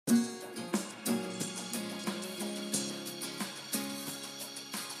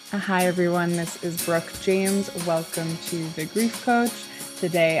Hi, everyone. This is Brooke James. Welcome to The Grief Coach.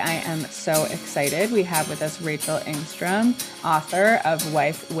 Today, I am so excited. We have with us Rachel Engstrom, author of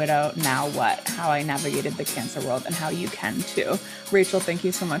Wife, Widow, Now What? How I Navigated the Cancer World and How You Can Too. Rachel, thank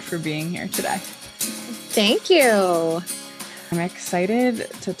you so much for being here today. Thank you. I'm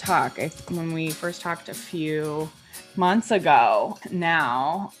excited to talk. When we first talked a few months ago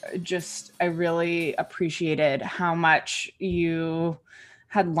now, I really appreciated how much you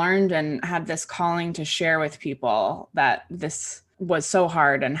had learned and had this calling to share with people that this was so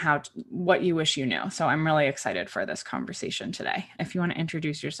hard and what you wish you knew. So I'm really excited for this conversation today. If you want to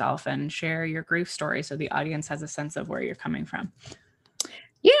introduce yourself and share your grief story so the audience has a sense of where you're coming from.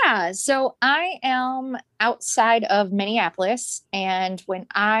 Yeah, so I am outside of Minneapolis, and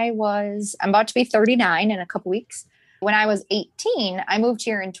I'm about to be 39 in a couple weeks. When I was 18, I moved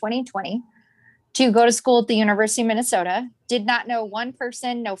here in 2020 to go to school at the University of Minnesota. Did not know one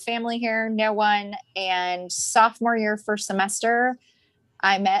person, no family here, no one. And sophomore year, first semester,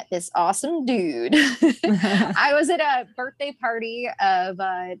 I met this awesome dude. I was at a birthday party of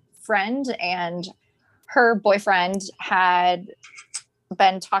a friend, and her boyfriend had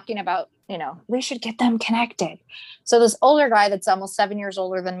been talking about, we should get them connected. So this older guy that's almost 7 years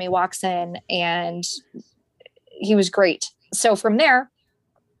older than me walks in, and he was great. So from there,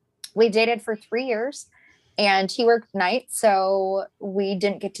 we dated for 3 years, and he worked nights. So we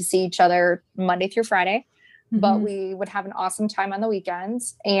didn't get to see each other Monday through Friday, but we would have an awesome time on the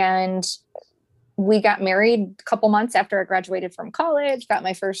weekends. And we got married a couple months after I graduated from college, got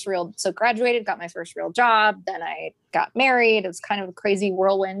my first real job. Then I got married. It was kind of a crazy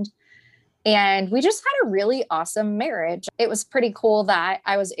whirlwind. And we just had a really awesome marriage. It was pretty cool that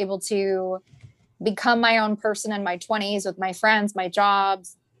I was able to become my own person in my 20s with my friends, my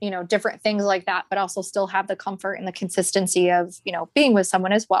jobs, different things like that, but also still have the comfort and the consistency of, being with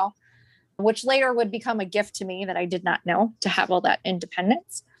someone as well, which later would become a gift to me that I did not know, to have all that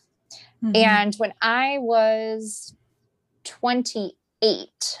independence. And when I was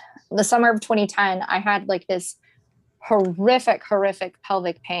 28, the summer of 2010, I had like this horrific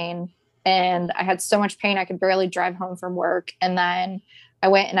pelvic pain. And I had so much pain, I could barely drive home from work. And then I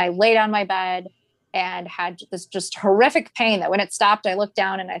went and I laid on my bed and had this just horrific pain that when it stopped, I looked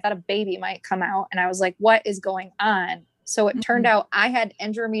down and I thought a baby might come out. And I was like, what is going on? So it turned out I had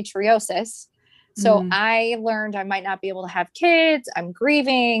endometriosis. So I learned I might not be able to have kids. I'm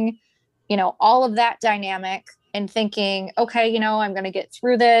grieving, all of that dynamic, and thinking, okay, I'm going to get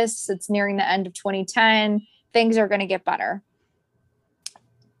through this. It's nearing the end of 2010. Things are going to get better.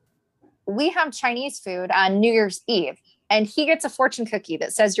 We have Chinese food on New Year's Eve, and he gets a fortune cookie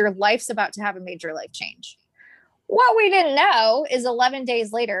that says your life's about to have a major life change. What we didn't know is 11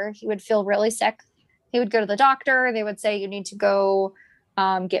 days later, he would feel really sick. He would go to the doctor. They would say, you need to go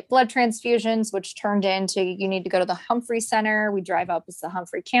get blood transfusions, which turned into, you need to go to the Humphrey Center. We drive up, it's the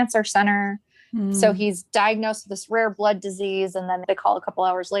Humphrey Cancer Center. So he's diagnosed with this rare blood disease. And then they call a couple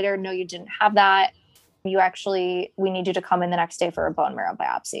hours later, no, you didn't have that. We need you to come in the next day for a bone marrow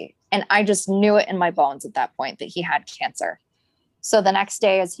biopsy. And I just knew it in my bones at that point that he had cancer. So the next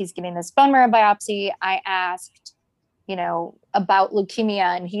day, as he's getting this bone marrow biopsy, I asked, about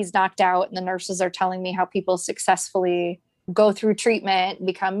leukemia, and he's knocked out. And the nurses are telling me how people successfully go through treatment,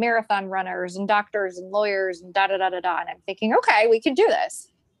 become marathon runners and doctors and lawyers and And I'm thinking, okay, we can do this.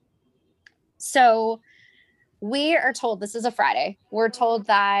 So we are told, this is a Friday, we're told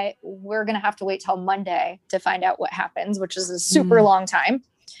that we're going to have to wait till Monday to find out what happens, which is a super long time.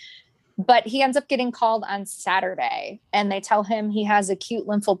 But he ends up getting called on Saturday, and they tell him he has acute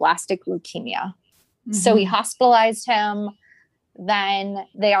lymphoblastic leukemia. So he hospitalized him. Then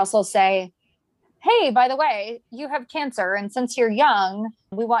they also say, hey, by the way, you have cancer. And since you're young,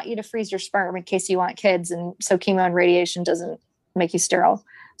 we want you to freeze your sperm in case you want kids. And so chemo and radiation doesn't make you sterile.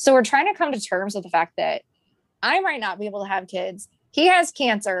 So we're trying to come to terms with the fact that I might not be able to have kids. He has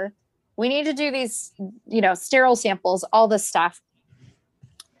cancer. We need to do these, sterile samples, all this stuff.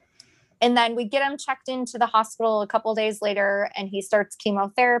 And then we get him checked into the hospital a couple of days later, and he starts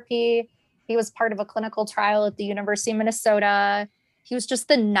chemotherapy. He was part of a clinical trial at the University of Minnesota. He was just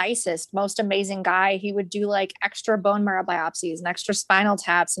the nicest, most amazing guy. He would do like extra bone marrow biopsies and extra spinal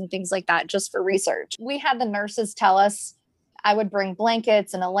taps and things like that just for research. We had the nurses tell us I would bring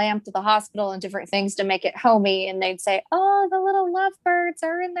blankets and a lamp to the hospital and different things to make it homey. And they'd say, oh, the little lovebirds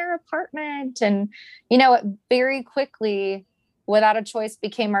are in their apartment. And, it very quickly, without a choice,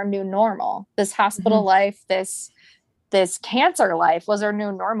 became our new normal. This hospital life, this cancer life was our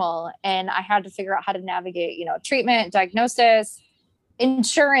new normal. And I had to figure out how to navigate, treatment, diagnosis.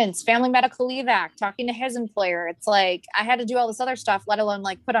 insurance, Family Medical Leave Act, talking to his employer. It's like I had to do all this other stuff, let alone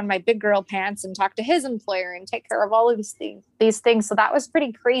like put on my big girl pants and talk to his employer and take care of all of these things. So that was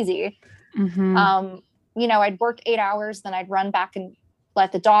pretty crazy. You know, I'd work 8 hours, then I'd run back and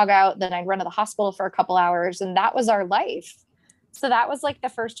let the dog out. Then I'd run to the hospital for a couple hours, and that was our life. So that was like the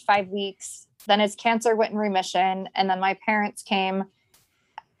first 5 weeks. Then his cancer went in remission. And then my parents came,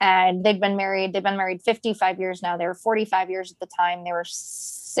 and they've been married 55 years now. They were 45 years at the time. They were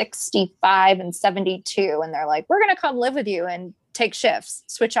 65 and 72. And they're like, we're going to come live with you and take shifts,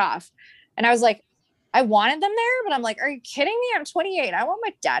 switch off. And I was like, I wanted them there, but I'm like, are you kidding me? I'm 28. I want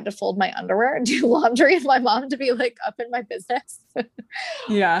my dad to fold my underwear and do laundry and my mom to be like up in my business.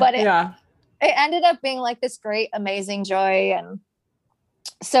 Yeah. But it ended up being like this great, amazing joy. And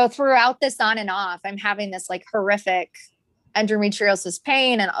so throughout this on and off, I'm having this like horrific endometriosis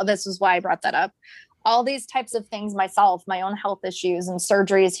pain. And this is why I brought that up. All these types of things myself, my own health issues and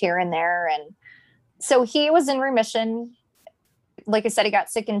surgeries here and there. And so he was in remission. Like I said, he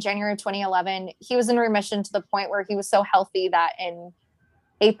got sick in January of 2011. He was in remission to the point where he was so healthy that in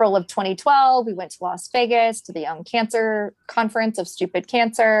April of 2012, we went to Las Vegas to the Young Cancer Conference of Stupid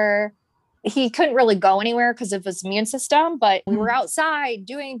Cancer. He couldn't really go anywhere because of his immune system, but we were outside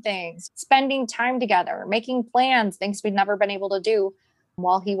doing things, spending time together, making plans, things we'd never been able to do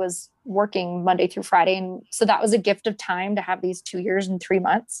while he was working Monday through Friday. And so that was a gift of time to have these 2 years and 3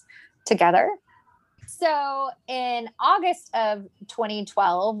 months together. So in August of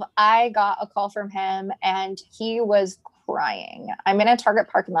 2012, I got a call from him and he was crying. I'm in a Target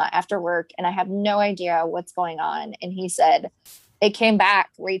parking lot after work and I have no idea what's going on. And he said, it came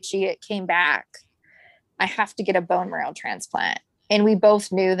back, Rachie, it came back. I have to get a bone marrow transplant. And we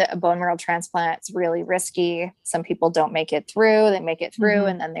both knew that a bone marrow transplant is really risky. Some people don't make it through. They make it through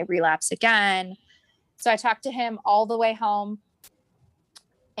and then they relapse again. So I talked to him all the way home.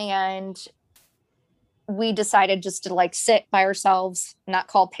 And we decided just to like sit by ourselves, not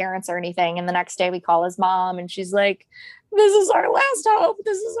call parents or anything. And the next day we call his mom and she's like, this is our last hope.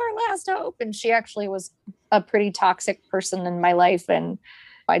 This is our last hope. And she actually was a pretty toxic person in my life. And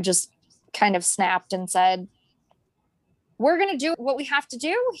I just kind of snapped and said, we're going to do what we have to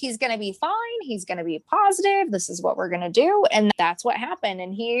do. He's going to be fine. He's going to be positive. This is what we're going to do. And that's what happened.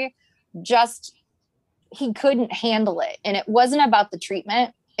 And he couldn't handle it. And it wasn't about the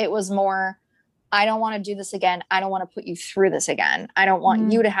treatment. It was more, I don't want to do this again. I don't want to put you through this again. I don't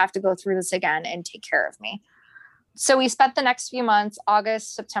want you to have to go through this again and take care of me. So we spent the next few months,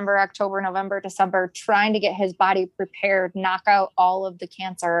 August, September, October, November, December, trying to get his body prepared, knock out all of the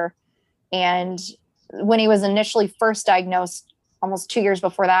cancer. And when he was initially first diagnosed, almost 2 years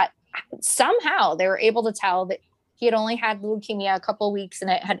before that, somehow they were able to tell that he had only had leukemia a couple of weeks and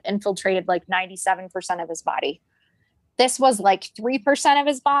it had infiltrated like 97% of his body. This was like 3% of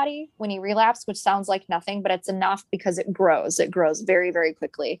his body when he relapsed, which sounds like nothing, but it's enough because it grows. It grows very, very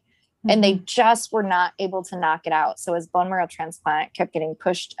quickly. And they just were not able to knock it out. So his bone marrow transplant kept getting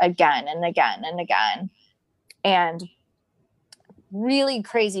pushed again and again and again. And really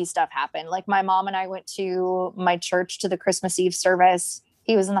crazy stuff happened. Like my mom and I went to my church to the Christmas Eve service.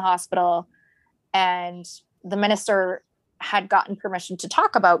 He was in the hospital and the minister had gotten permission to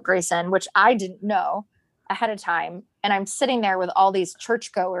talk about Grayson, which I didn't know ahead of time. And I'm sitting there with all these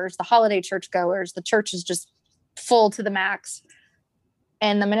churchgoers, the holiday churchgoers. The church is just full to the max.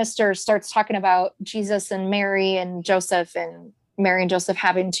 And the minister starts talking about Jesus and Mary and Joseph, and Mary and Joseph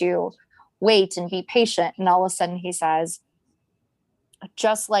having to wait and be patient. And all of a sudden he says,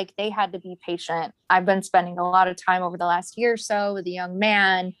 just like they had to be patient, I've been spending a lot of time over the last year or so with a young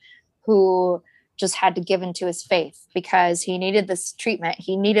man who just had to give into his faith because he needed this treatment.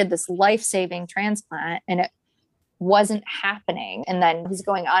 He needed this life-saving transplant and it wasn't happening. And then he's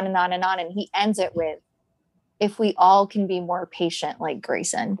going on and on and on. And he ends it with, if we all can be more patient like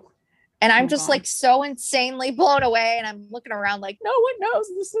Grayson. And I'm just like so insanely blown away. And I'm looking around like, no one knows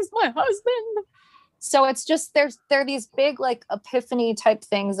this is my husband. So it's just, there are these big like epiphany type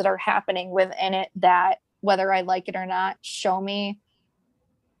things that are happening within it that whether I like it or not, show me,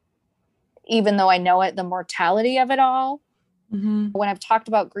 even though I know it, the mortality of it all. When I've talked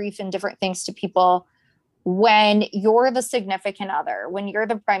about grief and different things to people, when you're the significant other, when you're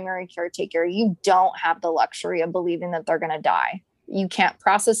the primary caretaker, you don't have the luxury of believing that they're going to die. You can't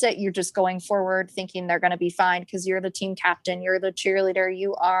process it. You're just going forward thinking they're going to be fine because you're the team captain, you're the cheerleader,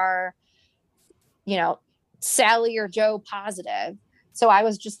 you are, you know, Sally or Joe positive. So I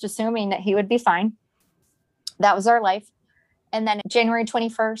was just assuming that he would be fine. That was our life. And then January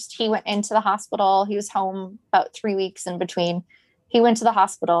 21st, he went into the hospital. He was home about 3 weeks in between. He went to the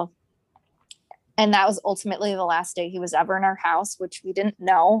hospital. And that was ultimately the last day he was ever in our house, which we didn't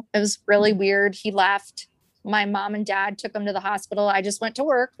know. It was really weird. He left. My mom and dad took him to the hospital. I just went to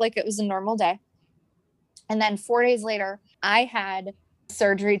work like it was a normal day. And then 4 days later, I had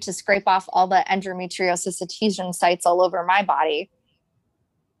surgery to scrape off all the endometriosis adhesion sites all over my body.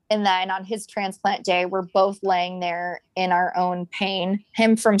 And then on his transplant day, we're both laying there in our own pain,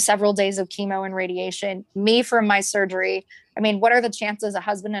 him from several days of chemo and radiation, me from my surgery. I mean, what are the chances a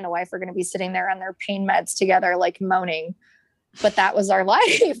husband and a wife are going to be sitting there on their pain meds together, like moaning? But that was our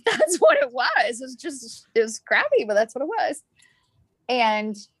life. That's what it was. It was crappy, but that's what it was.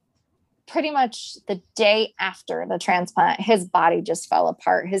 And pretty much the day after the transplant, his body just fell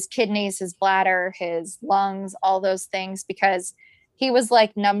apart. His kidneys, his bladder, his lungs, all those things, because he was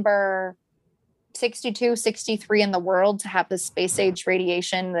like number 62, 63 in the world to have this space age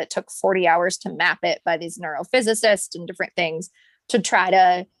radiation that took 40 hours to map it by these neurophysicists and different things to try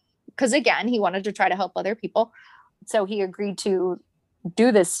to, because again, he wanted to try to help other people. So he agreed to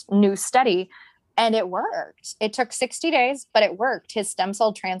do this new study and it worked. It took 60 days, but it worked. His stem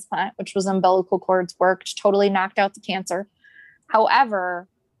cell transplant, which was umbilical cords, worked, totally knocked out the cancer. However,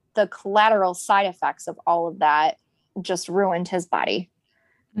 the collateral side effects of all of that just ruined his body.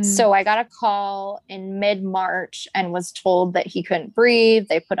 So I got a call in mid-March and was told that he couldn't breathe.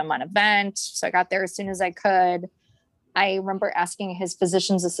 They put him on a vent. So I got there as soon as I could. I remember asking his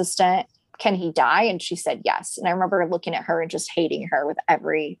physician's assistant, can he die? And she said yes. And I remember looking at her and just hating her with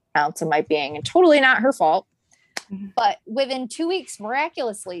every ounce of my being, and totally not her fault. But within 2 weeks,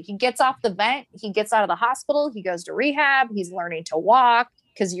 miraculously, he gets off the vent. He gets out of the hospital. He goes to rehab. He's learning to walk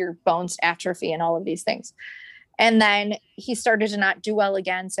because your bones atrophy and all of these things. And then he started to not do well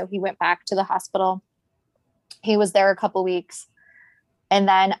again. So he went back to the hospital. He was there a couple weeks. And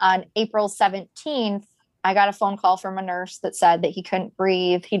then on April 17th, I got a phone call from a nurse that said that he couldn't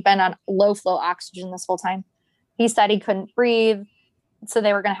breathe. He'd been on low flow oxygen this whole time. He said he couldn't breathe. So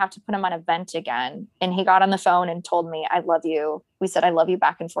they were going to have to put him on a vent again. And he got on the phone and told me, I love you. We said, I love you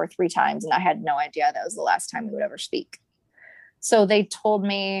back and forth 3 times. And I had no idea that was the last time we would ever speak. So they told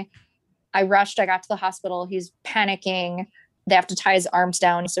me, I rushed. I got to the hospital. He's panicking. They have to tie his arms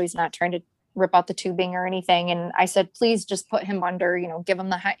down so he's not trying to rip out the tubing or anything. And I said, please just put him under, give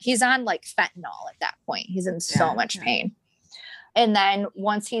him he's on like fentanyl at that point. He's in so much pain. And then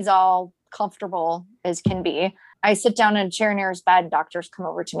once he's all comfortable as can be, I sit down in a chair near his bed. Doctors come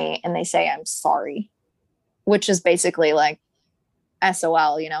over to me and they say, I'm sorry, which is basically like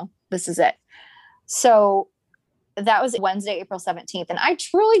SOL, this is it. So that was Wednesday, April 17th. And I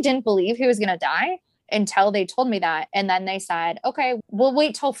truly didn't believe he was going to die until they told me that. And then they said, okay, we'll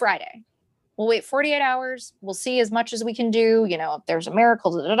wait till Friday. We'll wait 48 hours. We'll see as much as we can do. If there's a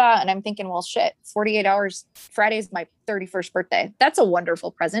miracle, And I'm thinking, well, shit, 48 hours. Friday's my 31st birthday. That's a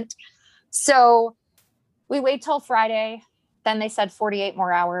wonderful present. So we wait till Friday. Then they said 48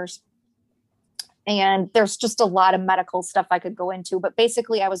 more hours. And there's just a lot of medical stuff I could go into. But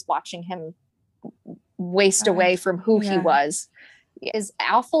basically, I was watching him waste away from who he was. As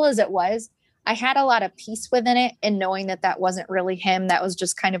awful as it was, I had a lot of peace within it, and knowing that that wasn't really him, that was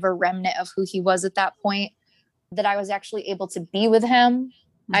just kind of a remnant of who he was at that point, that I was actually able to be with him.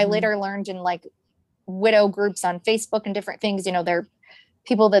 I later learned in like widow groups on Facebook and different things, they're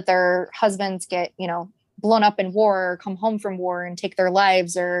people that their husbands get, blown up in war or come home from war and take their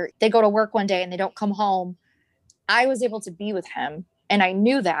lives, or they go to work one day and they don't come home. I was able to be with him. And I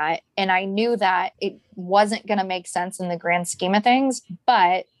knew that. And I knew that it wasn't going to make sense in the grand scheme of things,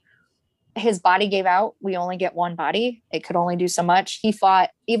 but his body gave out. We only get one body. It could only do so much. He fought,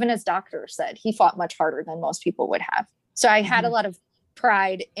 even as doctors said, he fought much harder than most people would have. So I had a lot of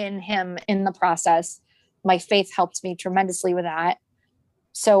pride in him in the process. My faith helped me tremendously with that.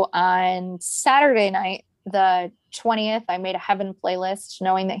 So on Saturday night, the 20th, I made a heaven playlist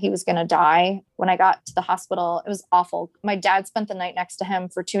knowing that he was going to die. When I got to the hospital, it was awful. My dad spent the night next to him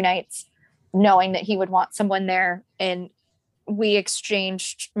for 2 nights, knowing that he would want someone there. And we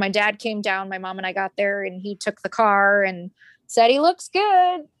exchanged, my dad came down, my mom and I got there, and he took the car and said, he looks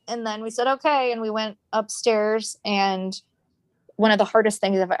good. And then we said, okay. And we went upstairs. And one of the hardest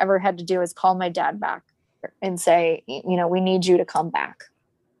things I've ever had to do is call my dad back and say, we need you to come back.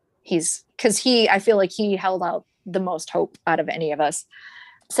 I feel like he held out the most hope out of any of us.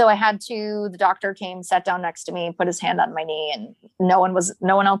 So the doctor came, sat down next to me, put his hand on my knee, and no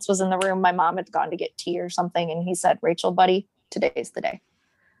one else was in the room. My mom had gone to get tea or something. And he said, Rachel, buddy, today's the day.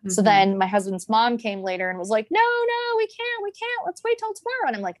 So then my husband's mom came later and was like, no, we can't. Let's wait till tomorrow.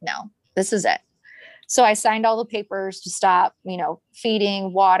 And I'm like, no, this is it. So I signed all the papers to stop,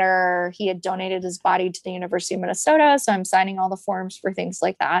 feeding, water. He had donated his body to the University of Minnesota. So I'm signing all the forms for things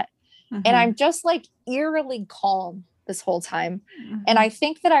like that. And I'm just like eerily calm this whole time. Mm-hmm. And I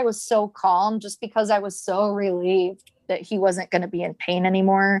think that I was so calm just because I was so relieved that he wasn't going to be in pain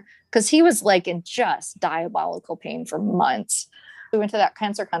anymore, because he was like in just diabolical pain for months. We went to that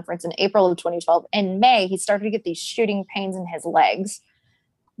cancer conference in April of 2012. In May, he started to get these shooting pains in his legs.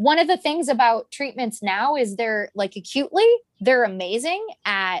 One of the things about treatments now is they're like acutely, they're amazing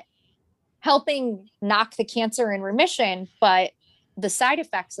at helping knock the cancer in remission, but the side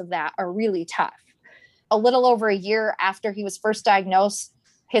effects of that are really tough. A little over a year after he was first diagnosed,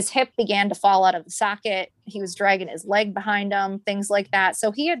 his hip began to fall out of the socket. He was dragging his leg behind him, things like that.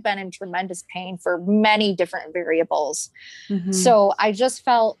 So he had been in tremendous pain for many different variables. Mm-hmm. So I just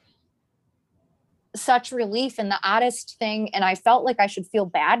felt such relief. And the oddest thing, and I felt like I should feel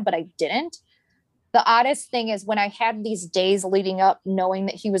bad, but I didn't. The oddest thing is when I had these days leading up, knowing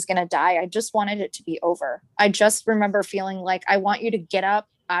that he was going to die, I just wanted it to be over. I just remember feeling like, I want you to get up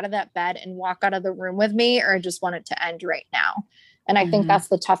out of that bed and walk out of the room with me, or I just want it to end right now. And I think that's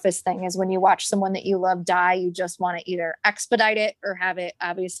the toughest thing, is when you watch someone that you love die, you just want to either expedite it or have it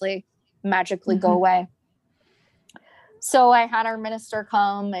obviously magically go away. So I had our minister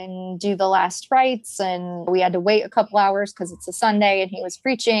come and do the last rites, and we had to wait a couple hours because it's a Sunday and he was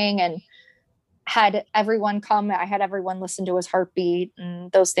preaching, and had everyone come. I had everyone listen to his heartbeat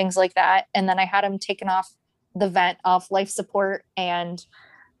and those things like that. And then I had him taken off the vent, off life support, and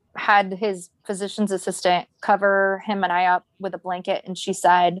had his physician's assistant cover him and I up with a blanket. And she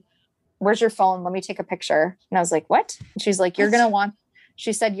said, "Where's your phone? Let me take a picture." And I was like, "What?" And she's like, "You're going to want,"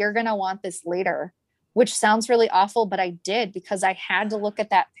 she said, "you're going to want this later," which sounds really awful, but I did, because I had to look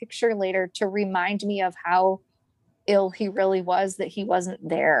at that picture later to remind me of how ill he really was, that he wasn't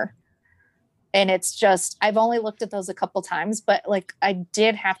there. And it's just, I've only looked at those a couple times, but like I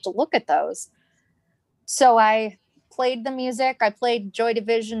did have to look at those. So I played the music. I played Joy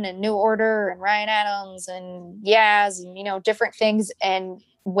Division and New Order and Ryan Adams and Yaz and, you know, different things, and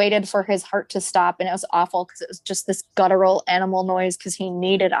waited for his heart to stop. And it was awful because it was just this guttural animal noise because he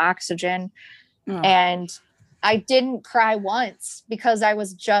needed oxygen. Oh. And I didn't cry once because I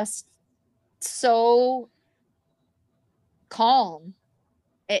was just so calm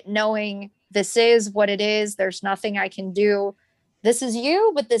at knowing this is what it is. There's nothing I can do. This is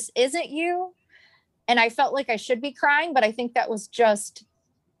you, but this isn't you. And I felt like I should be crying, but I think that was just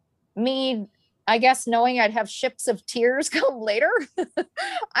me, I guess, knowing I'd have ships of tears come later.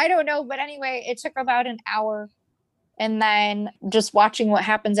 I don't know. But anyway, it took about an hour. And then just watching what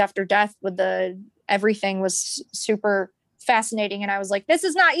happens after death with everything was super fascinating. And I was like, this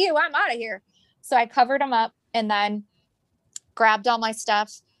is not you. I'm out of here. So I covered him up and then grabbed all my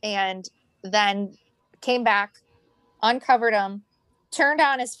stuff, and then came back, uncovered him, turned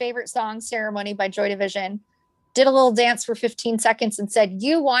on his favorite song, Ceremony by Joy Division, did a little dance for 15 seconds and said,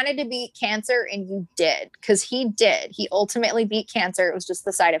 "You wanted to beat cancer and you did." Because he did. He ultimately beat cancer. It was just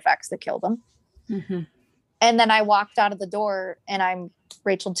the side effects that killed him. Mm-hmm. And then I walked out of the door and I'm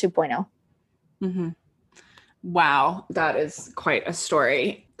Rachel 2.0. Mm-hmm. Wow, that is quite a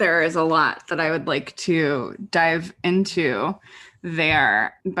story. There is a lot that I would like to dive into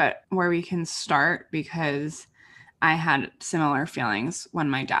there, but where we can start, because I had similar feelings when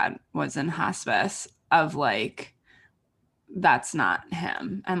my dad was in hospice of like, that's not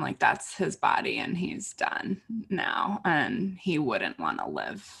him, and like that's his body and he's done now and he wouldn't want to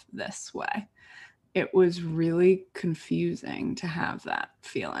live this way. It was really confusing to have that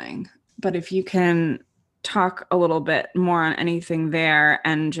feeling. But if you can talk a little bit more on anything there,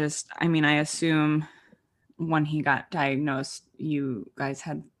 and just, I mean, I assume when he got diagnosed, you guys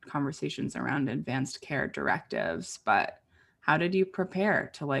had conversations around advanced care directives, but how did you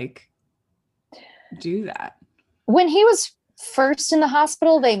prepare to like do that? When he was first in the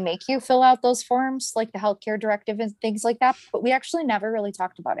hospital, they make you fill out those forms, like the healthcare directive and things like that, but we actually never really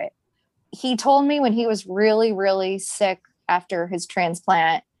talked about it. He told me when he was really, really sick after his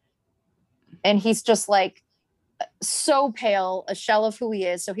transplant, and he's just like so pale, a shell of who he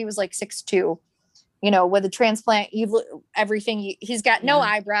is. So he was like 6'2", you know, with a transplant, everything. He's got no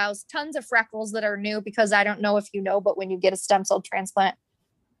eyebrows, tons of freckles that are new, because I don't know if you know, but when you get a stem cell transplant,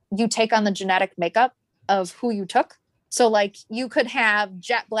 you take on the genetic makeup of who you took. So like you could have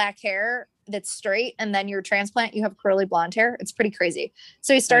jet black hair that's straight, and then your transplant, you have curly blonde hair. It's pretty crazy.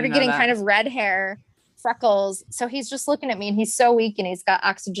 So he started getting kind of red hair, freckles. So he's just looking at me and he's so weak and he's got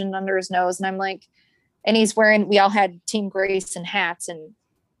oxygen under his nose. And I'm like, and he's wearing, we all had Team Grayson hats and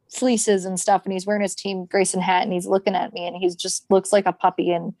fleeces and stuff. And he's wearing his Team Grayson hat and he's looking at me and he's just looks like a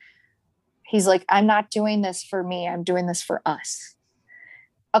puppy. And he's like, "I'm not doing this for me. I'm doing this for us."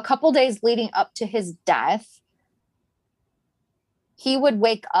 A couple days leading up to his death, he would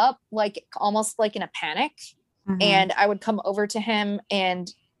wake up like almost like in a panic. Mhm. And I would come over to him,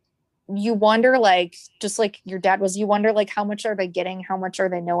 and you wonder, like, just like your dad was, you wonder, like, how much are they getting? How much are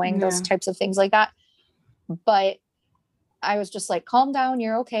they knowing? Yeah. Those types of things like that. But I was just like, calm down.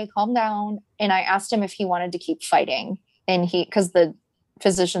 You're okay. Calm down. And I asked him if he wanted to keep fighting. And because the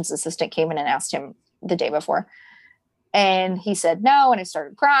physician's assistant came in and asked him the day before. And he said no. And I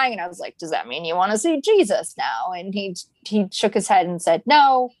started crying. And I was like, does that mean you want to see Jesus now? And he shook his head and said,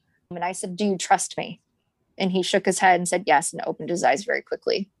 no. And I said, do you trust me? And he shook his head and said yes, and opened his eyes very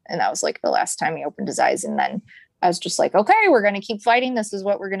quickly. And that was like the last time he opened his eyes. And then I was just like, okay, we're going to keep fighting. This is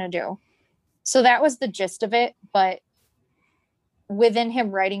what we're going to do. So that was the gist of it. But within him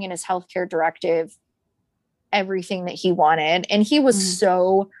writing in his healthcare directive everything that he wanted, and he was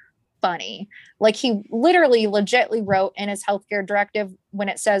so funny. Like, he literally legitly wrote in his healthcare directive, when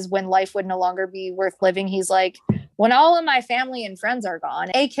it says when life would no longer be worth living, he's like, when all of my family and friends are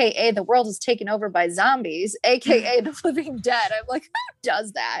gone, aka the world is taken over by zombies, aka the living dead. I'm like, who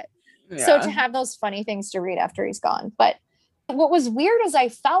does that? Yeah. So to have those funny things to read after he's gone. But what was weird is I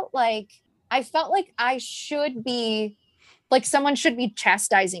felt like I should be, like, someone should be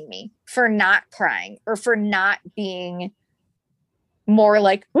chastising me for not crying or for not being more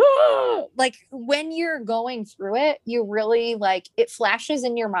like, like, when you're going through it, you really, like, it flashes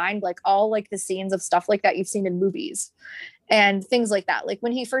in your mind, like, all like the scenes of stuff like that you've seen in movies and things like that. Like,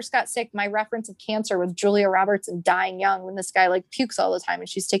 when he first got sick, my reference of cancer was Julia Roberts and Dying Young, when this guy like pukes all the time and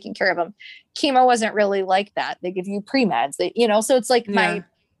she's taking care of him. Chemo wasn't really like that. They give you pre-meds, so it's like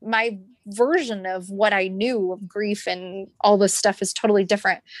my version of what I knew of grief and all this stuff is totally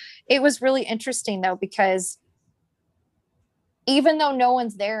different. It was really interesting though, because even though no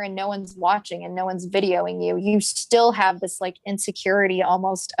one's there and no one's watching and no one's videoing you, you still have this like insecurity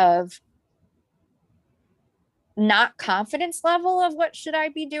almost of not confidence level of what should I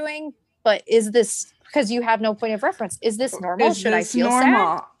be doing, but is this, because you have no point of reference, is this normal? Should I feel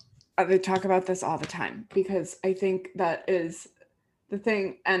normal? Sad? They talk about this all the time, because I think that is the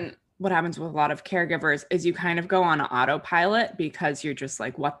thing. And what happens with a lot of caregivers is you kind of go on autopilot because you're just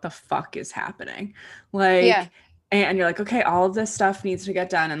like, what the fuck is happening? Like, yeah. And you're like, okay, all of this stuff needs to get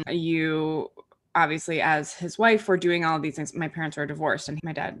done. And you obviously, as his wife, were doing all of these things. My parents were divorced and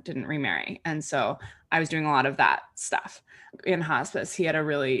my dad didn't remarry. And so I was doing a lot of that stuff. In hospice, he had a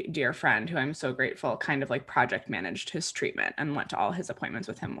really dear friend who I'm so grateful kind of like project managed his treatment and went to all his appointments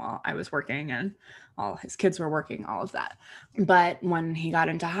with him while I was working and all his kids were working, all of that. But when he got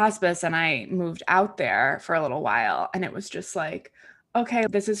into hospice and I moved out there for a little while, and it was just like, okay,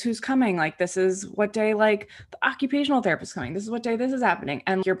 this is who's coming. Like, this is what day, like, the occupational therapist coming. This is what day this is happening.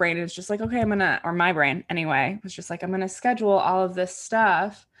 And your brain is just like, okay, or my brain anyway, was just like, I'm going to schedule all of this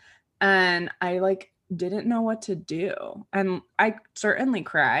stuff. And I like didn't know what to do. And I certainly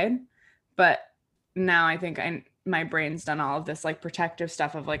cried, but now I think my brain's done all of this like protective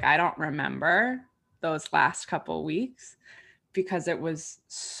stuff of like, I don't remember those last couple weeks because it was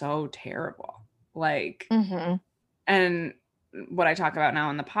so terrible. Like, and what I talk about now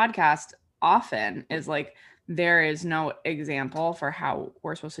in the podcast often is like, there is no example for how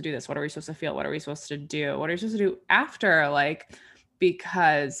we're supposed to do this. What are we supposed to feel? What are we supposed to do? What are we supposed to do after? Like,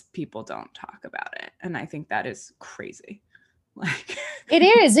 because people don't talk about it. And I think that is crazy. Like, it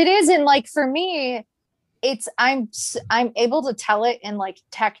is. And like, for me, I'm able to tell it in like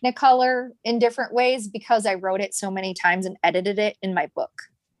Technicolor in different ways because I wrote it so many times and edited it in my book.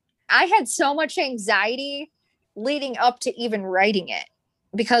 I had so much anxiety leading up to even writing it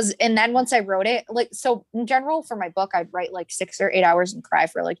and then once I wrote it, like, so in general for my book, I'd write like 6 or 8 hours and cry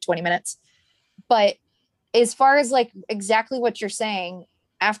for like 20 minutes. But as far as like exactly what you're saying,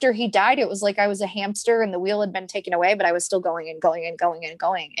 after he died, it was like I was a hamster and the wheel had been taken away, but I was still going and going and going and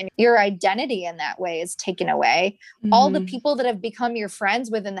going. And your identity in that way is taken away. All the people that have become your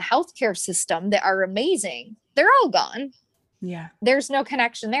friends within the healthcare system that are amazing, they're all gone. Yeah. There's no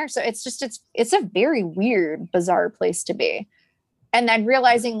connection there. So it's a very weird, bizarre place to be. And then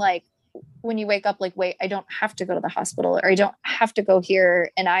realizing, like, when you wake up, like, wait, I don't have to go to the hospital, or I don't have to go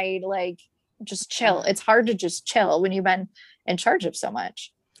here. And I like just chill. It's hard to just chill when you've been in charge of so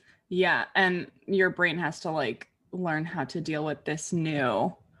much. Yeah. And your brain has to like learn how to deal with this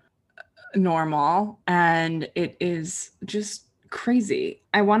new normal. And it is just crazy.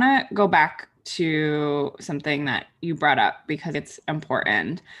 I want to go back to something that you brought up because it's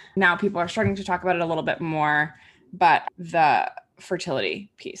important. Now people are starting to talk about it a little bit more, but the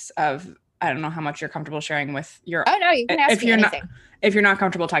fertility piece of, I don't know how much you're comfortable sharing with your... Oh no, you can ask me anything. If you're not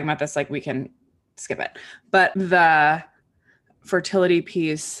comfortable talking about this, like, we can skip it. But the fertility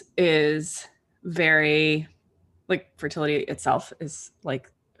piece is very like fertility itself is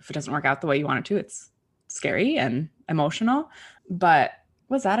like, if it doesn't work out the way you want it to, it's scary and emotional. But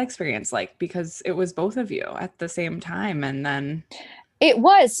what's that experience like? Because it was both of you at the same time. And then It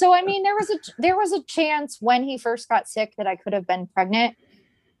was. So I mean, there was a chance when he first got sick that I could have been pregnant.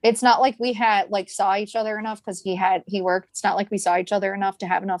 It's not like we had like saw each other enough because he worked. It's not like we saw each other enough to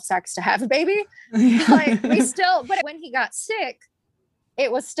have enough sex to have a baby. But when he got sick,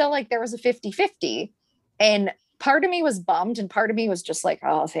 it was still like there was a 50-50. And part of me was bummed and part of me was just like,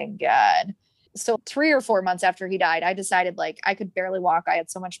 oh, thank God. So 3 or 4 months after he died, I decided like I could barely walk. I had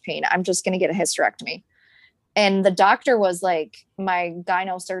so much pain. I'm just going to get a hysterectomy. And the doctor was like, my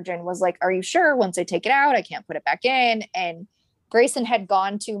gyno surgeon was like, are you sure? Once I take it out, I can't put it back in. And Grayson had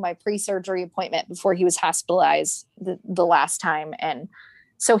gone to my pre-surgery appointment before he was hospitalized the last time. And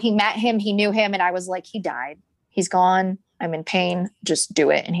so he met him, he knew him. And I was like, he died. He's gone. I'm in pain. Just do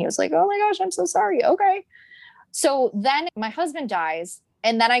it. And he was like, oh my gosh, I'm so sorry. Okay. So then my husband dies.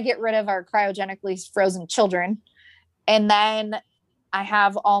 And then I get rid of our cryogenically frozen children. And then I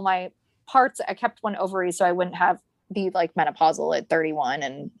have all my parts. I kept one ovary so I wouldn't be like menopausal at 31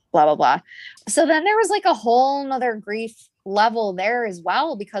 and blah, blah, blah. So then there was like a whole nother grief level there as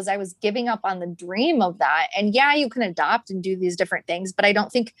well, because I was giving up on the dream of that. And yeah, you can adopt and do these different things, but I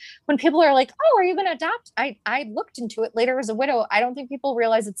don't think when people are like, oh, are you going to adopt? I looked into it later as a widow. I don't think people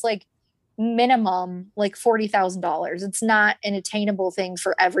realize it's like minimum like $40,000. It's not an attainable thing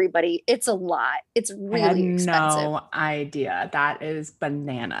for everybody. It's a lot. It's really expensive. No idea. That is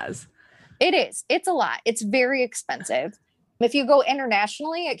bananas. It is. It's a lot. It's very expensive. If you go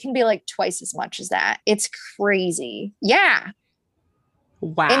internationally, it can be like twice as much as that. It's crazy. Yeah.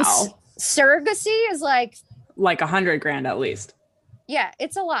 Wow. And surrogacy is like $100,000 at least. Yeah,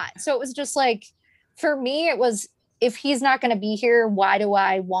 it's a lot. So it was just like, for me, it was, if he's not going to be here, why do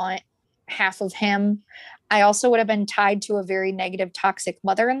I want half of him? I also would have been tied to a very negative, toxic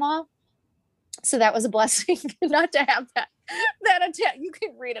mother-in-law. So that was a blessing not to have that attack. You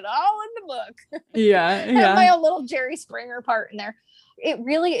can read it all in the book. Yeah. Yeah. Have my own little Jerry Springer part in there. It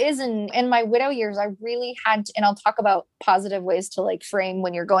really is. In my widow years, I really had to, and I'll talk about positive ways to like frame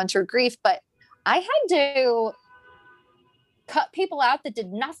when you're going through grief, but I had to cut people out that did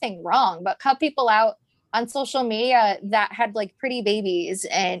nothing wrong, but cut people out on social media that had like pretty babies.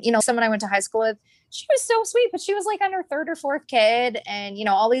 And, someone I went to high school with, she was so sweet, but she was like on her third or fourth kid. And,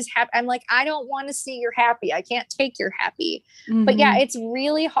 all these I'm like, I don't want to see you're happy. I can't take you're happy. Mm-hmm. But yeah, it's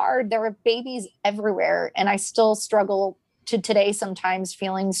really hard. There were babies everywhere. And I still struggle to today, sometimes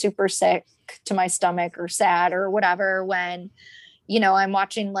feeling super sick to my stomach or sad or whatever, when, I'm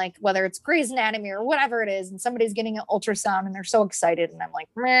watching like, whether it's Grey's Anatomy or whatever it is, and somebody's getting an ultrasound and they're so excited. And I'm like,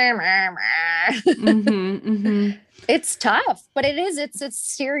 meh, meh, meh. Mm-hmm, mm-hmm. It's tough, but it's a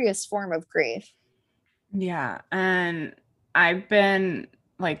serious form of grief. Yeah. And I've been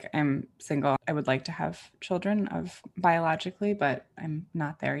like, I'm single. I would like to have children biologically, but I'm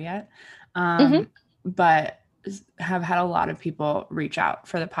not there yet. But have had a lot of people reach out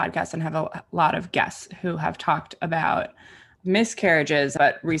for the podcast and have a lot of guests who have talked about miscarriages.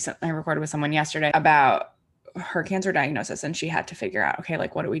 But recently I recorded with someone yesterday about her cancer diagnosis, and she had to figure out, okay,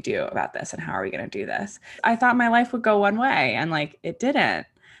 like, what do we do about this? And how are we going to do this? I thought my life would go one way, and like, it didn't.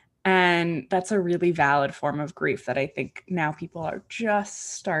 And that's a really valid form of grief that I think now people are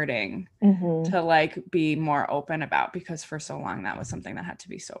just starting to like be more open about, because for so long that was something that had to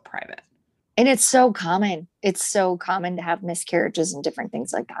be so private. And it's so common. It's so common to have miscarriages and different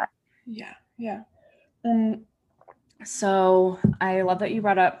things like that. Yeah. Yeah. So I love that you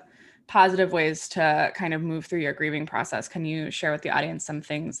brought up positive ways to kind of move through your grieving process. Can you share with the audience some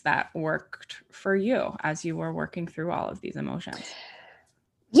things that worked for you as you were working through all of these emotions?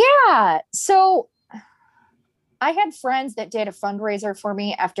 Yeah. So I had friends that did a fundraiser for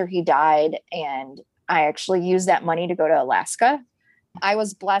me after he died, and I actually used that money to go to Alaska. I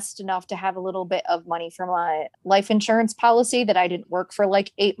was blessed enough to have a little bit of money from my life insurance policy that I didn't work for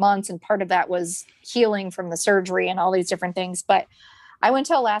like 8 months. And part of that was healing from the surgery and all these different things. But I went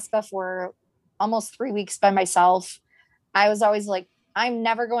to Alaska for almost 3 weeks by myself. I was always like, I'm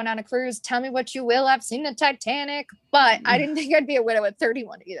never going on a cruise. Tell me what you will. I've seen the Titanic, but I didn't think I'd be a widow at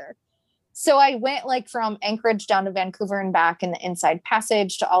 31 either. So I went like from Anchorage down to Vancouver and back in the Inside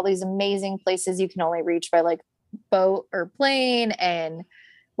Passage to all these amazing places you can only reach by like boat or plane, and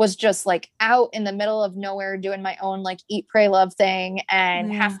was just like out in the middle of nowhere doing my own like eat, pray, love thing.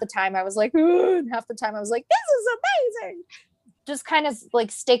 And half the time I was like, ooh, and half the time I was like, this is amazing. Just kind of like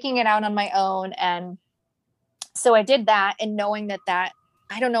staking it out on my own. And so I did that, and knowing that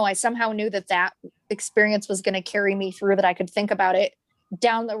I don't know, I somehow knew that experience was going to carry me through, that I could think about it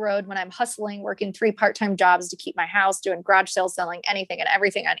down the road when I'm hustling, working 3 part-time jobs to keep my house, doing garage sales, selling anything and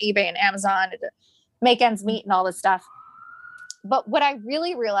everything on eBay and Amazon to make ends meet and all this stuff. But what I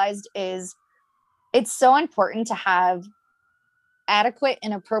really realized is it's so important to have adequate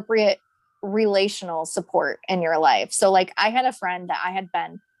and appropriate relational support in your life. So like I had a friend that I had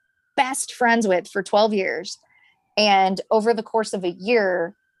been best friends with for 12 years. And over the course of a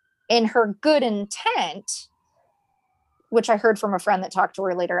year, in her good intent, which I heard from a friend that talked to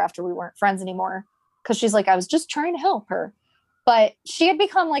her later after we weren't friends anymore, because she's like, I was just trying to help her. But she had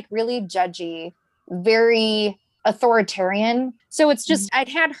become like really judgy, very authoritarian. So it's just, I'd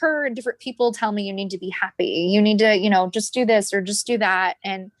had her and different people tell me, you need to be happy. You need to, just do this or just do that.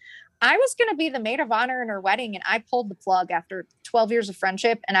 And I was going to be the maid of honor in her wedding. And I pulled the plug after 12 years of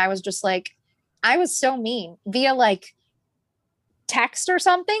friendship. And I was just like, I was so mean via like text or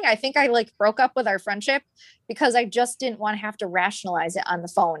something. I think I like broke up with our friendship because I just didn't want to have to rationalize it on the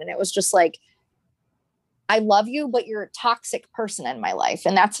phone. And it was just like, I love you, but you're a toxic person in my life.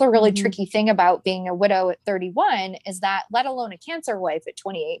 And that's the really tricky thing about being a widow at 31 is that, let alone a cancer wife at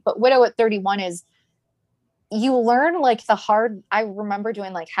 28, but widow at 31 is you learn like I remember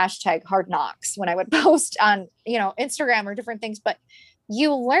doing like #hard knocks when I would post on, Instagram or different things, but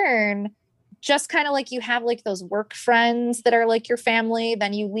you learn just kind of like you have like those work friends that are like your family,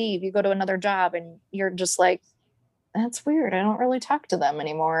 then you leave, you go to another job and you're just like, that's weird. I don't really talk to them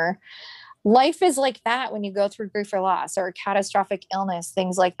anymore. Life is like that when you go through grief or loss or a catastrophic illness,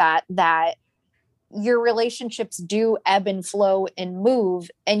 things like that, that your relationships do ebb and flow and move.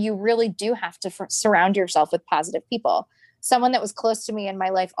 And you really do have to surround yourself with positive people. Someone that was close to me in my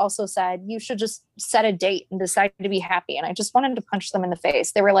life also said, you should just set a date and decide to be happy. And I just wanted to punch them in the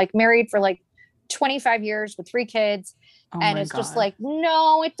face. They were like married for like 25 years with 3 kids. And it's just like,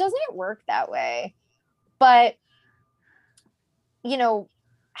 no, it doesn't work that way. But,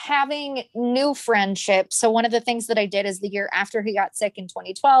 having new friendships. So one of the things that I did is the year after he got sick in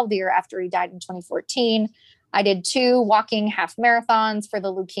 2012, the year after he died in 2014, I did 2 walking half marathons for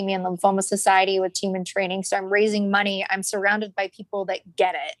the Leukemia and Lymphoma Society with Team in Training. So I'm raising money. I'm surrounded by people that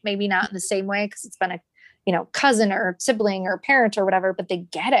get it. Maybe not in the same way because it's been a, cousin or sibling or parent or whatever, but they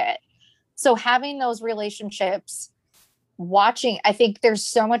get it. So having those relationships, I think there's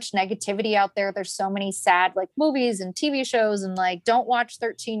so much negativity out there. There's so many sad like movies and TV shows and like, don't watch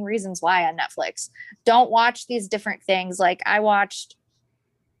 13 Reasons Why on Netflix. Don't watch these different things. Like I watched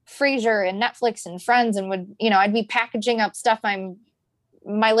Frasier and Netflix and Friends and would, I'd be packaging up stuff.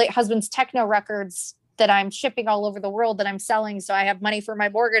 My late husband's techno records that I'm shipping all over the world that I'm selling. So I have money for my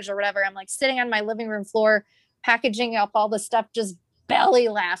mortgage or whatever. I'm like sitting on my living room floor, packaging up all the stuff, just belly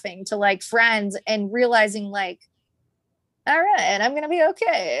laughing to like friends and realizing like, all right, I'm going to be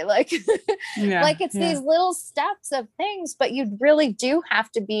okay. Like, it's these little steps of things, but you really do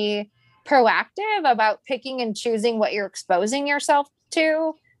have to be proactive about picking and choosing what you're exposing yourself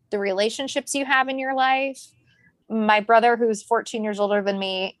to, the relationships you have in your life. My brother, who's 14 years older than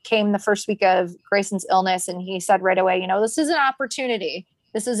me, came the first week of Grayson's illness. And he said right away, this is an opportunity.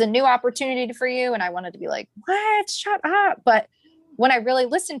 This is a new opportunity for you. And I wanted to be like, what? Shut up. But when I really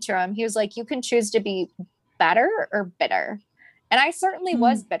listened to him, he was like, you can choose to be better or bitter. And I certainly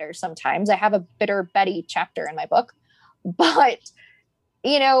was bitter sometimes. I have a Bitter Betty chapter in my book, but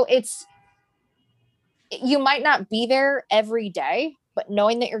you might not be there every day, but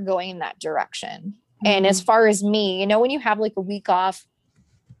knowing that you're going in that direction. And as far as me, when you have like a week off,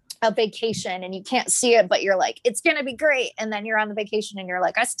 a vacation and you can't see it, but you're like, it's going to be great. And then you're on the vacation and you're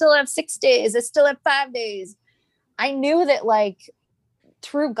like, I still have 6 days. I still have 5 days. I knew that like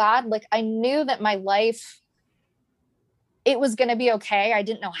through God, like I knew that my life, it was going to be okay. I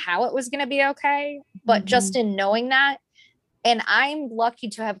didn't know how it was going to be okay, but just in knowing that, and I'm lucky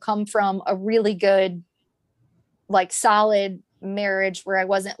to have come from a really good, like solid marriage where I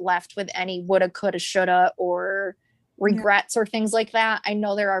wasn't left with any woulda, coulda, shoulda, or regrets or things like that. I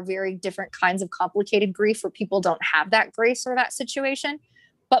know there are very different kinds of complicated grief where people don't have that grace or that situation.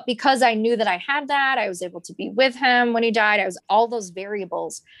 But because I knew that I had that, I was able to be with him when he died. I was all those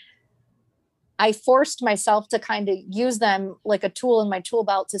variables. I forced myself to kind of use them like a tool in my tool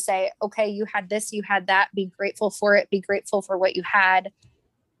belt to say, okay, you had this, you had that, be grateful for it, be grateful for what you had,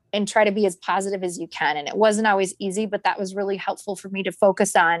 and try to be as positive as you can. And it wasn't always easy, but that was really helpful for me to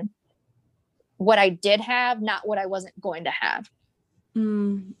focus on what I did have, not what I wasn't going to have.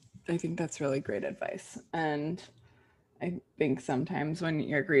 I think that's really great advice. And I think sometimes when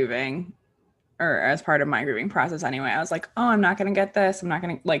you're grieving, or as part of my grieving process anyway, I was like, oh, I'm not going to get this. I'm not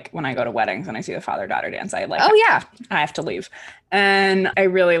going to, like when I go to weddings and I see the father-daughter dance, I like, I have to leave. And I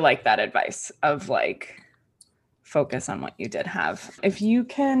really like that advice of like focus on what you did have. If you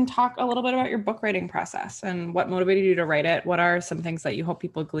can talk a little bit about your book writing process and what motivated you to write it, what are some things that you hope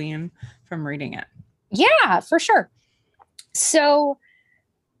people glean from reading it? Yeah, for sure. So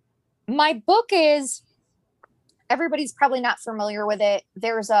my book is, everybody's probably not familiar with it.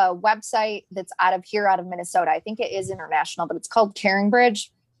 There's a website that's out of Minnesota. I think it is international, but it's called Caring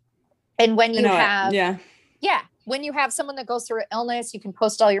Bridge. And when you have, when you have someone that goes through an illness, you can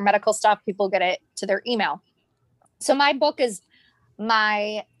post all your medical stuff. People get it to their email. So my book is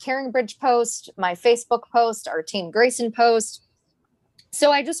my Caring Bridge post, my Facebook post, our Team Grayson post.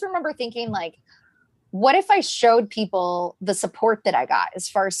 So I just remember thinking, like, what if I showed people the support that I got as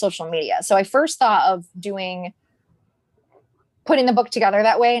far as social media? So I first thought of putting the book together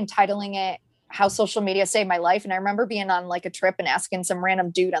that way and titling it How Social Media Saved My Life. And I remember being on like a trip and asking some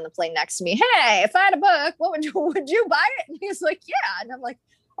random dude on the plane next to me, hey, if I had a book, what would you buy it? And he was like, yeah. And I'm like,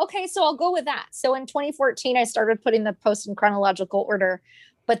 okay, so I'll go with that. So in 2014, I started putting the posts in chronological order,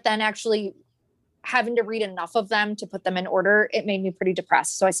 but then actually having to read enough of them to put them in order, it made me pretty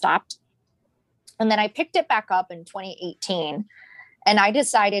depressed. So I stopped. And then I picked it back up in 2018, and I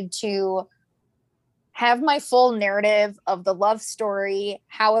decided to have my full narrative of the love story,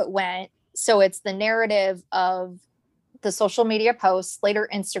 how it went. So it's the narrative of the social media posts, later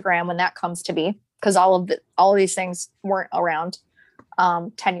Instagram when that comes to be, because all of these things weren't around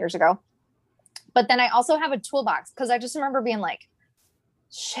 10 years ago. But then I also have a toolbox, because I just remember being like,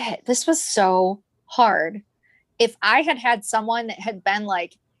 shit, this was so hard. If I had had someone that had been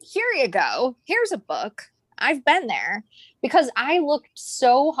like, here you go, here's a book, I've been there, because I looked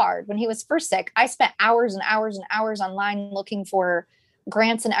so hard when he was first sick. I spent hours and hours and hours online looking for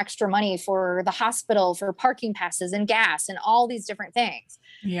grants and extra money for the hospital, for parking passes and gas and all these different things.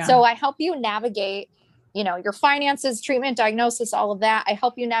 Yeah. So I help you navigate, your finances, treatment, diagnosis, all of that. I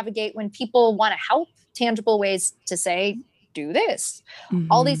help you navigate when people want to help, tangible ways to say, do this,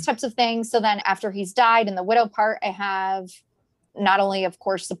 all these types of things. So then after he's died, in the widow part, I have not only, of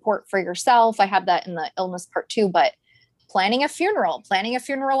course, support for yourself. I have that in the illness part too, but planning a funeral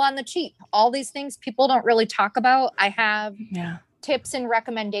on the cheap, all these things people don't really talk about. I have tips and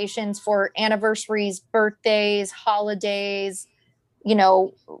recommendations for anniversaries, birthdays, holidays,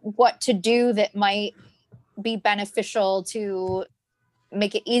 what to do that might be beneficial to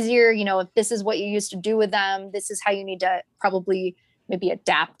make it easier. If this is what you used to do with them, this is how you need to probably maybe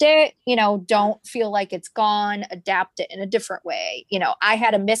adapt it. Don't feel like it's gone, adapt it in a different way. I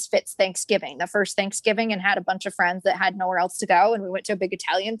had a Misfits Thanksgiving, the first Thanksgiving, and had a bunch of friends that had nowhere else to go. And we went to a big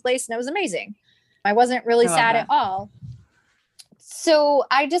Italian place, and it was amazing. I wasn't really sad at all. So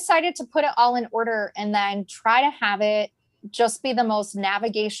I decided to put it all in order and then try to have it just be the most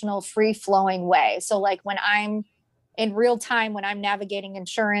navigational, free flowing way. So like when I'm in real time, when I'm navigating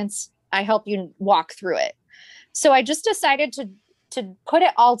insurance, I help you walk through it. So I just decided to put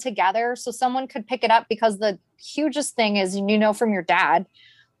it all together so someone could pick it up, because the hugest thing is, from your dad,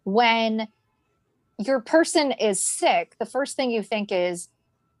 when your person is sick, the first thing you think is,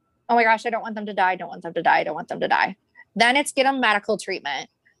 oh my gosh, I don't want them to die. I don't want them to die. I don't want them to die. Then it's get them medical treatment.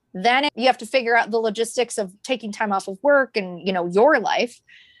 Then you have to figure out the logistics of taking time off of work and, your life.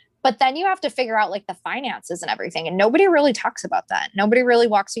 But then you have to figure out like the finances and everything. And nobody really talks about that. Nobody really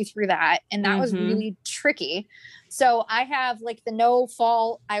walks you through that. And that was really tricky. So I have like the no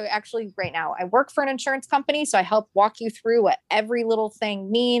fault. I actually right now I work for an insurance company. So I help walk you through what every little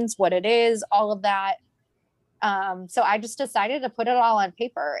thing means, what it is, all of that. So I just decided to put it all on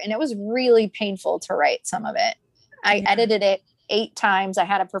paper, and it was really painful to write some of it. I edited it 8 times. I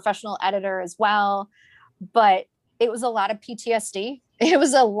had a professional editor as well, but it was a lot of PTSD. It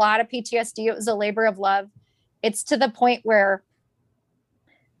was a lot of PTSD. It was a labor of love. It's to the point where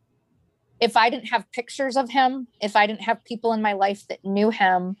if I didn't have pictures of him, if I didn't have people in my life that knew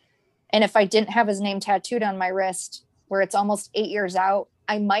him, and if I didn't have his name tattooed on my wrist, where it's almost 8 years out,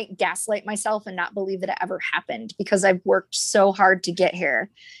 I might gaslight myself and not believe that it ever happened, because I've worked so hard to get here.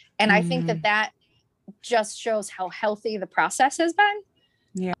 And I think that just shows how healthy the process has been.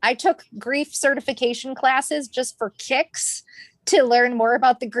 Yeah. I took grief certification classes just for kicks to learn more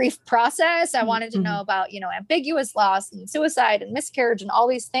about the grief process. I wanted to know about, ambiguous loss and suicide and miscarriage and all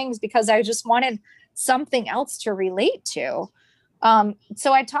these things, because I just wanted something else to relate to.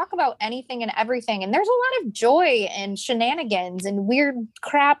 So I talk about anything and everything, and there's a lot of joy and shenanigans and weird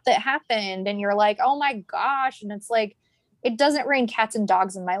crap that happened. And you're like, oh my gosh. And it's like, it doesn't rain cats and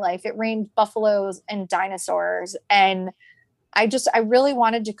dogs in my life. It rained buffaloes and dinosaurs. And I really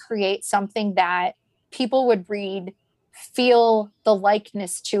wanted to create something that people would read, feel the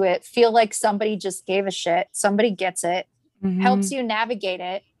likeness to it, feel like somebody just gave a shit. Somebody gets it, helps you navigate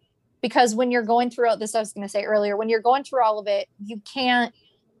it. Because when you're going through all this, I was going to say earlier, when you're going through all of it, you can't,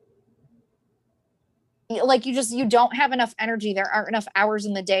 like, you don't have enough energy. There aren't enough hours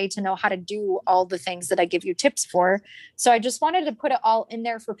in the day to know how to do all the things that I give you tips for. So I just wanted to put it all in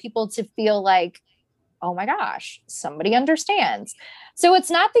there for people to feel like, oh my gosh, somebody understands. So it's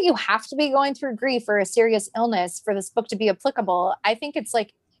not that you have to be going through grief or a serious illness for this book to be applicable. I think it's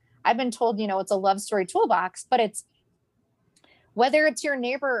like, I've been told, it's a love story toolbox, but it's whether it's your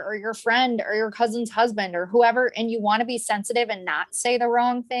neighbor or your friend or your cousin's husband or whoever, and you want to be sensitive and not say the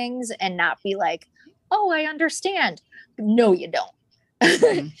wrong things and not be like, oh, I understand. No, you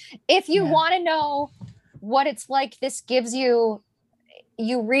don't. If you want to know what it's like, this gives you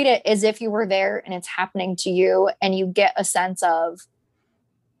read it as if you were there and it's happening to you, and you get a sense of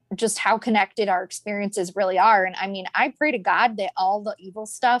just how connected our experiences really are. And I mean, I pray to God that all the evil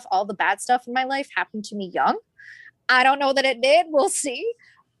stuff, all the bad stuff in my life happened to me young. I don't know that it did. We'll see.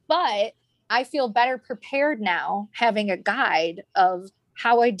 But I feel better prepared now having a guide of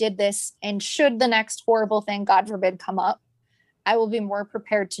how I did this. And should the next horrible thing, God forbid, come up, I will be more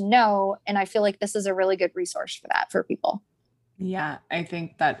prepared to know. And I feel like this is a really good resource for that for people. Yeah, I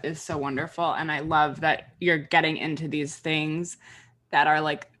think that is so wonderful. And I love that you're getting into these things that are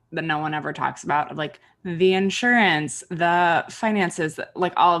like that no one ever talks about, like the insurance, the finances,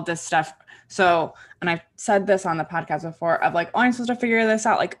 like all of this stuff. So, and I've said this on the podcast before of like, oh, I'm supposed to figure this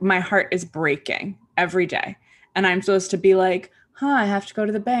out. Like my heart is breaking every day. And I'm supposed to be like, I have to go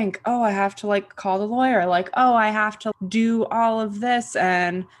to the bank. Oh, I have to like call the lawyer. Like, oh, I have to do all of this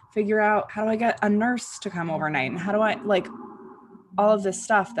and figure out how do I get a nurse to come overnight? And how do I like all of this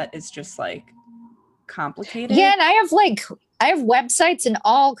stuff that is just like complicated. Yeah. And I have websites and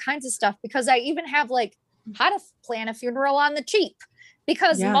all kinds of stuff, because I even have like how to plan a funeral on the cheap,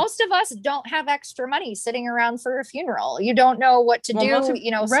 because most of us don't have extra money sitting around for a funeral. You don't know what to do,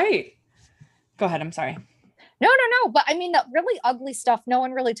 Right. Go ahead. I'm sorry. No. But I mean, the really ugly stuff no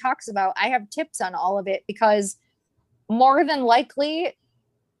one really talks about. I have tips on all of it, because more than likely,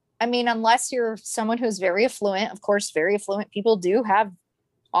 I mean, unless you're someone who's very affluent, of course, very affluent people do have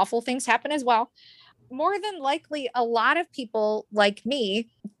awful things happen as well. More than likely, a lot of people like me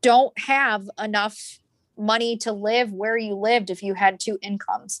don't have enough money to live where you lived if you had two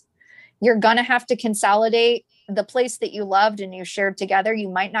incomes. You're going to have to consolidate the place that you loved and you shared together. You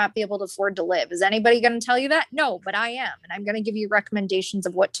might not be able to afford to live. Is anybody going to tell you that? No, but I am. And I'm going to give you recommendations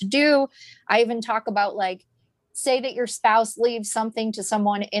of what to do. I even talk about, like, say that your spouse leaves something to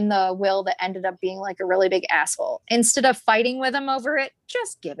someone in the will that ended up being like a really big asshole. Instead of fighting with them over it,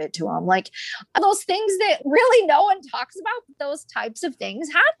 just give it to them. Like those things that really no one talks about, but those types of things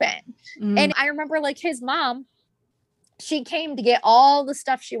happen. And I remember like his mom, she came to get all the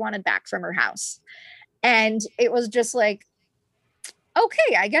stuff she wanted back from her house. And it was just like,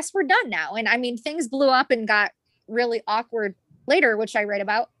 okay, I guess we're done now. And I mean, things blew up and got really awkward later, which I write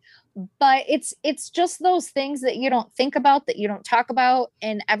about. But it's just those things that you don't think about, that you don't talk about.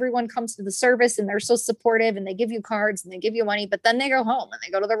 And everyone comes to the service and they're so supportive and they give you cards and they give you money, but then they go home and they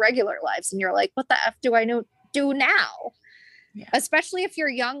go to their regular lives. And you're like, what the F do I do now? Yeah. Especially if you're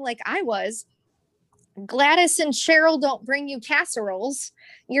young, like I was. Gladys and Cheryl don't bring you casseroles.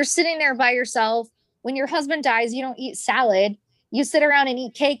 You're sitting there by yourself. When your husband dies, you don't eat salad. You sit around and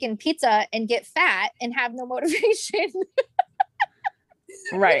eat cake and pizza and get fat and have no motivation.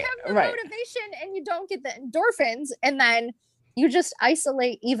 Right. You have no motivation and you don't get the endorphins, and then you just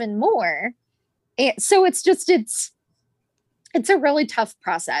isolate even more. And so it's a really tough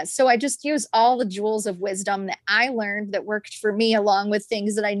process. So I just use all the jewels of wisdom that I learned that worked for me, along with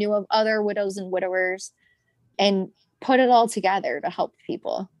things that I knew of other widows and widowers, and put it all together to help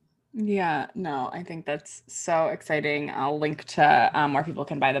people. Yeah, no, I think that's so exciting. I'll link to where people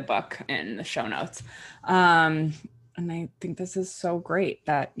can buy the book in the show notes. And I think this is so great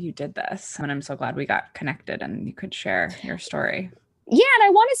that you did this. And I'm so glad we got connected and you could share your story. Yeah. And I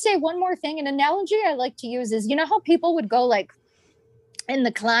want to say one more thing. An analogy I like to use is, how people would go like in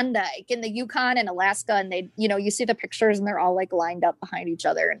the Klondike, in the Yukon and Alaska, and they, you see the pictures and they're all like lined up behind each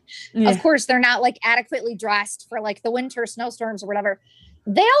other. And of course, they're not like adequately dressed for like the winter snowstorms or whatever.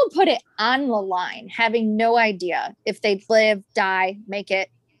 They'll put it on the line, having no idea if they'd live, die, make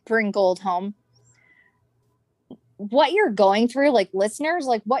it, bring gold home. What you're going through, like listeners,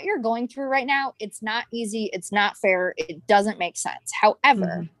 like what you're going through right now, it's not easy. It's not fair. It doesn't make sense.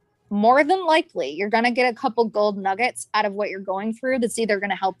 However, more than likely, you're going to get a couple gold nuggets out of what you're going through. That's either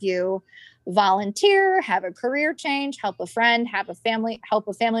going to help you volunteer, have a career change, help a friend, help a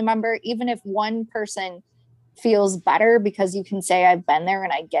family member. Even if one person feels better because you can say, I've been there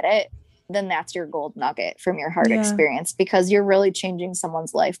and I get it, then that's your gold nugget from your hard Yeah. experience, because you're really changing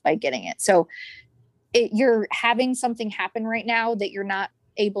someone's life by getting it. So you're having something happen right now that you're not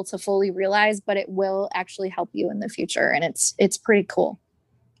able to fully realize, but it will actually help you in the future. And it's pretty cool.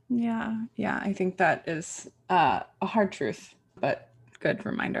 Yeah. Yeah. I think that is a hard truth, but good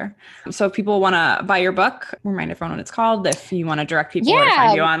reminder. So if people want to buy your book, remind everyone what it's called. If you want to direct people where to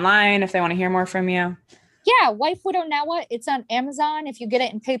find you online, if they want to hear more from you. Yeah. Wife, Widow, Now What? It's on Amazon. If you get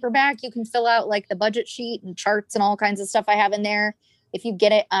it in paperback, you can fill out like the budget sheet and charts and all kinds of stuff I have in there. If you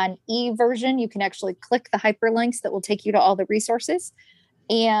get it on e-version, you can actually click the hyperlinks that will take you to all the resources.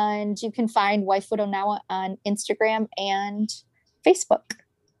 And you can find Wife, Widow, Now What on Instagram and Facebook.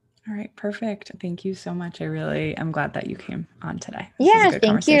 All right. Perfect. Thank you so much. I really am glad that you came on today. Yeah,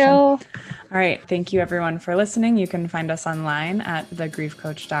 thank you. All right. Thank you everyone for listening. You can find us online at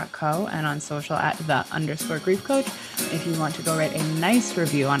thegriefcoach.co and on social at _griefcoach. If you want to go write a nice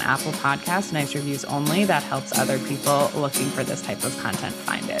review on Apple Podcasts, nice reviews only, that helps other people looking for this type of content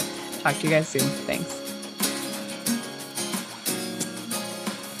find it. Talk to you guys soon. Thanks.